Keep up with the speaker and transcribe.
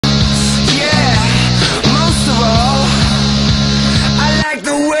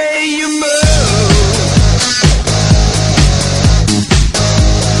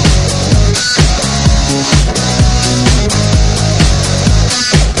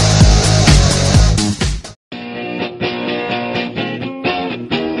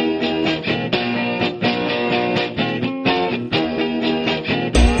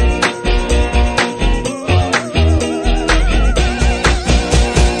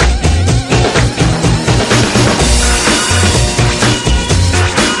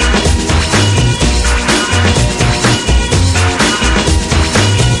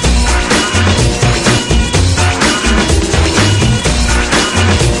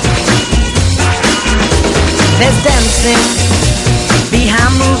There's dancing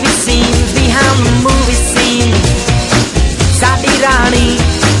behind movie scenes, behind the movie scene. Sati Rani,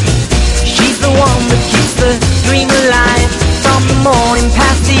 she's the one that keeps the dream alive, from the morning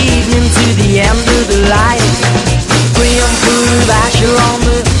past the evening to the end of the light. Graham Purvasher on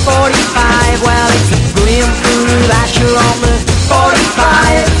the 45, well, it's a Graham Purvasher on